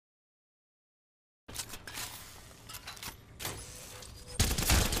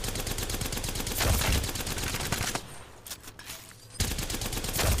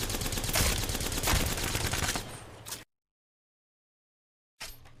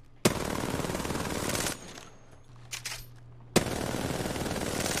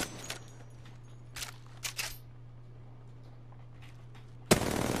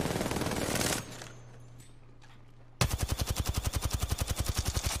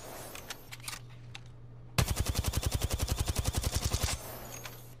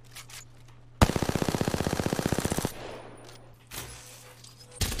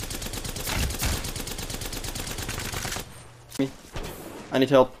need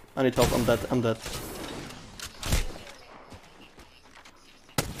help. I need help. I'm dead. I'm dead.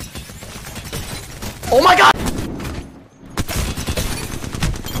 Oh my god!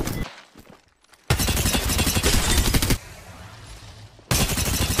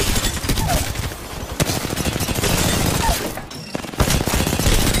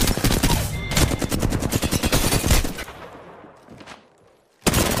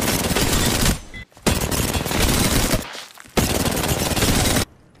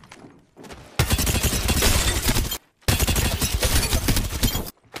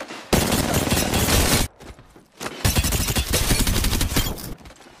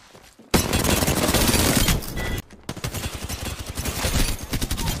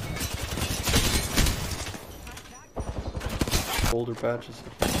 Older patches.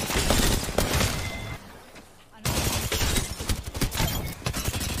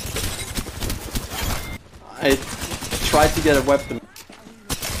 I tried to get a weapon.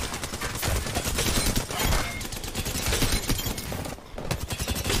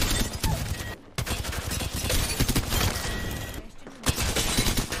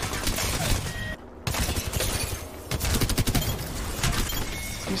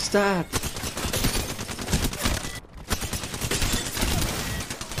 Who's that?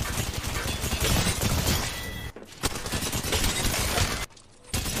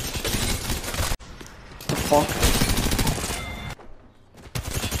 Fuck.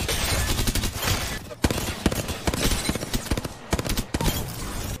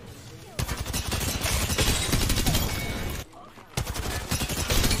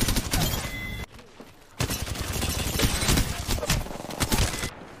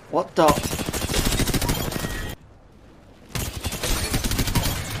 What the?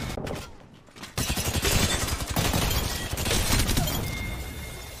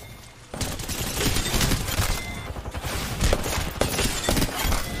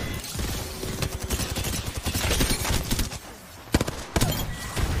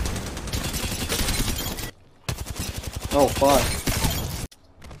 Oh, fuck.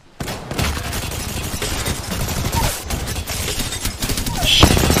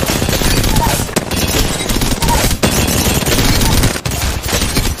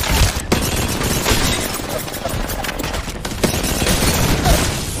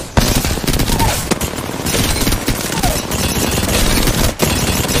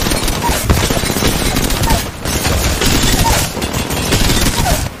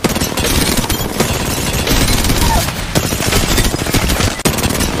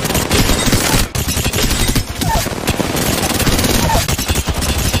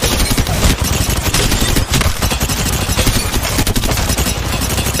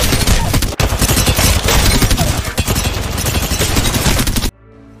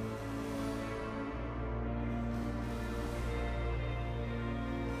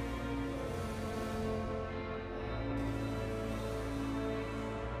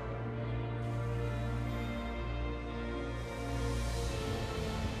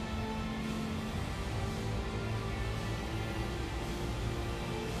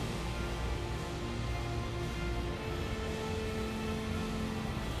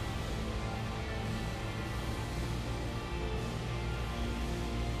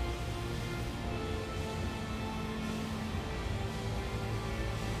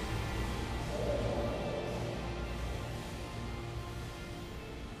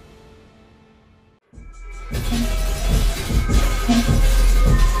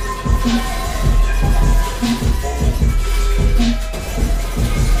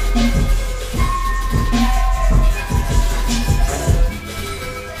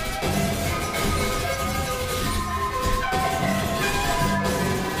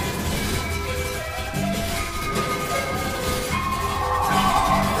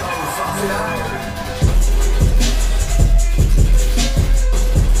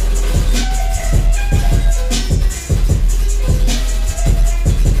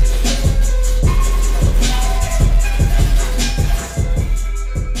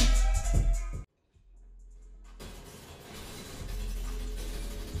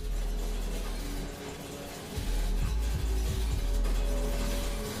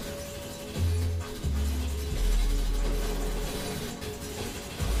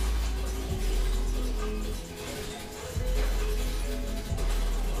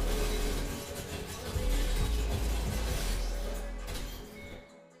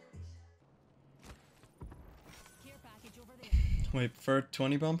 Wait, for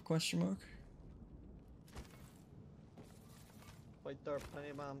 20 bump question mark?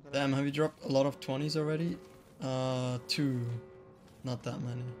 Damn, have you dropped a lot of 20s already? 2. Not that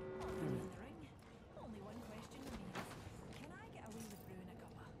many.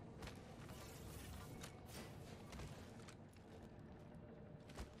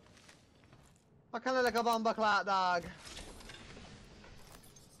 kind of like a bomber clat dog.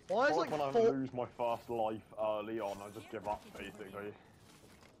 Why is like when I lose my first life early on, I just give up basically.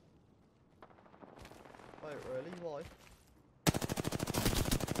 Wait, really? Why?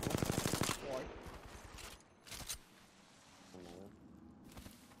 Why?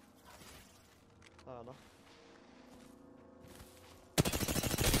 I don't know.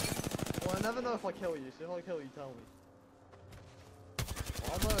 Well, I never know if I kill you, so if I kill you, tell me.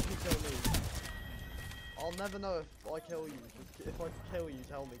 I'll know if you kill me. I'll never know if I kill you. Just if I kill you,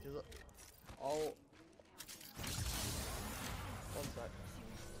 tell me, because I'll... One sec.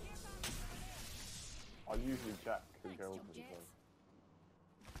 I usually check who kills me.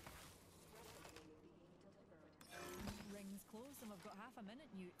 Rings close and we've got half a minute,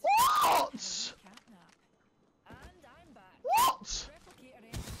 Newt. What? And I'm back. What?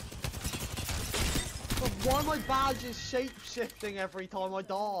 But why are my badges shape-shifting every time I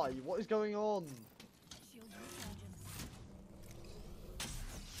die? What is going on? Shield recharging.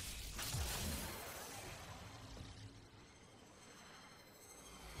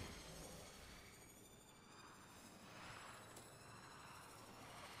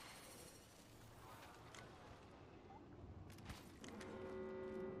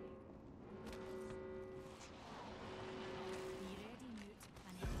 Be ready, Newt.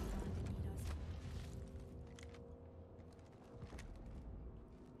 An enemy's on to need us.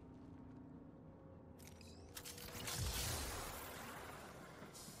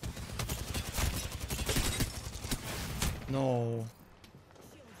 No.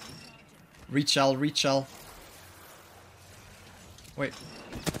 Shield recharging. Reach L, reach L. Wait.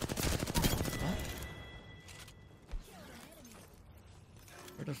 What?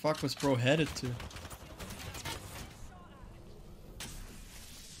 Where the fuck was bro headed to?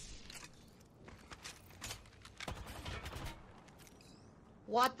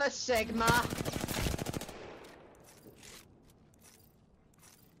 What the Sigma? Shield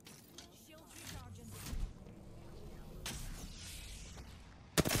recharging.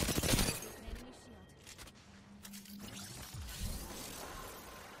 Enemy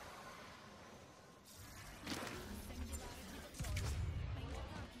shield. Singularity deployed. Find your car keys.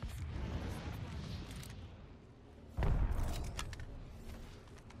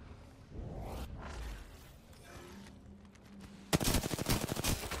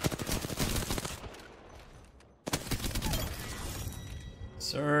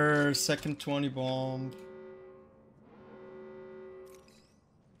 Sir, second 20 bomb.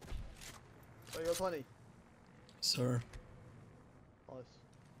 Oh, you got 20. Sir. Nice.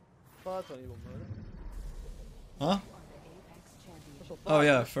 Third 20 one, right? Huh? That's your Oh third.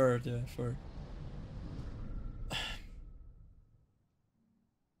 yeah, third, yeah, third.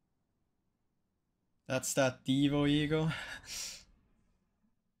 That's that Devo ego.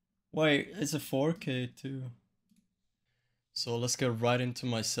 Wait, it's a 4K too. So let's get right into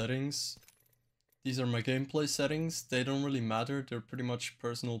my settings. These are my gameplay settings. They don't really matter. They're pretty much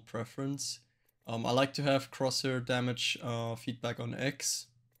personal preference. I like to have crosshair damage feedback on X.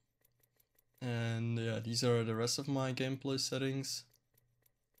 And yeah, these are the rest of my gameplay settings.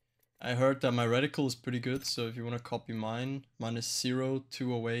 I heard that my reticle is pretty good, so if you want to copy mine, mine is 0,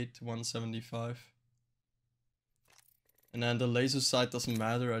 208, 175. And then the laser sight doesn't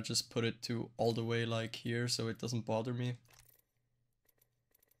matter, I just put it to all the way like here, so it doesn't bother me.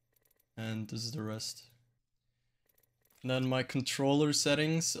 And this is the rest. And then my controller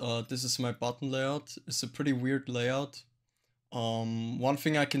settings, this is my button layout. It's a pretty weird layout. One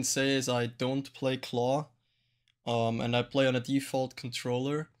thing I can say is I don't play claw, and I play on a default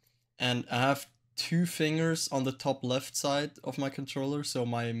controller, and I have two fingers on the top left side of my controller, so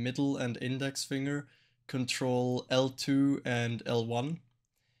my middle and index finger control L2 and L1,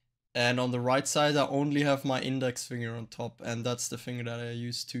 and on the right side I only have my index finger on top, and that's the finger that I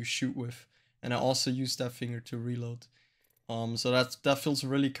use to shoot with, and I also use that finger to reload. So that feels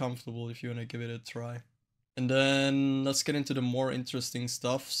really comfortable if you want to give it a try. And then let's get into the more interesting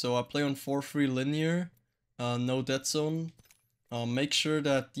stuff. So I play on 4-3 linear, no dead zone. Make sure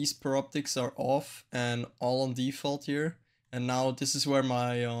that these per optics are off and all on default here. And now this is where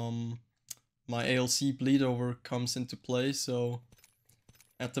my my ALC bleed over comes into play. So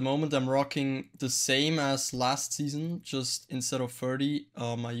at the moment I'm rocking the same as last season, just instead of 30,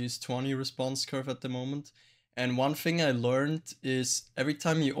 I use 20 response curve at the moment. And one thing I learned is every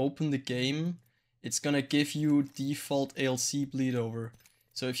time you open the game, it's gonna give you default ALC bleed over.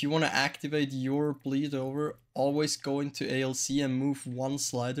 So if you want to activate your bleed over, always go into ALC and move one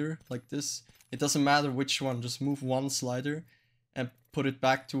slider like this. It doesn't matter which one, just move one slider and put it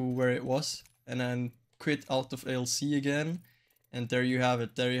back to where it was, and then quit out of ALC again. And there you have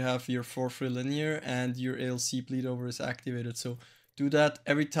it. There you have your 4 free linear and your ALC bleed over is activated. So do that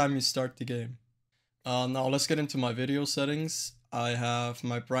every time you start the game. Now let's get into my video settings. I have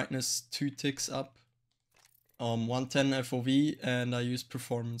my brightness 2 ticks up, 110 FOV, and I use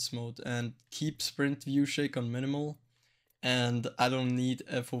performance mode, and keep sprint view shake on minimal. And I don't need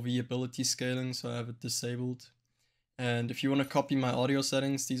FOV ability scaling, so I have it disabled. And if you want to copy my audio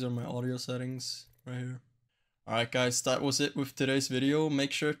settings, these are my audio settings right here. Alright guys, that was it with today's video.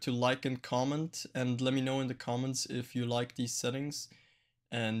 Make sure to like and comment, and let me know in the comments if you like these settings.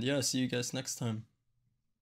 And yeah, see you guys next time.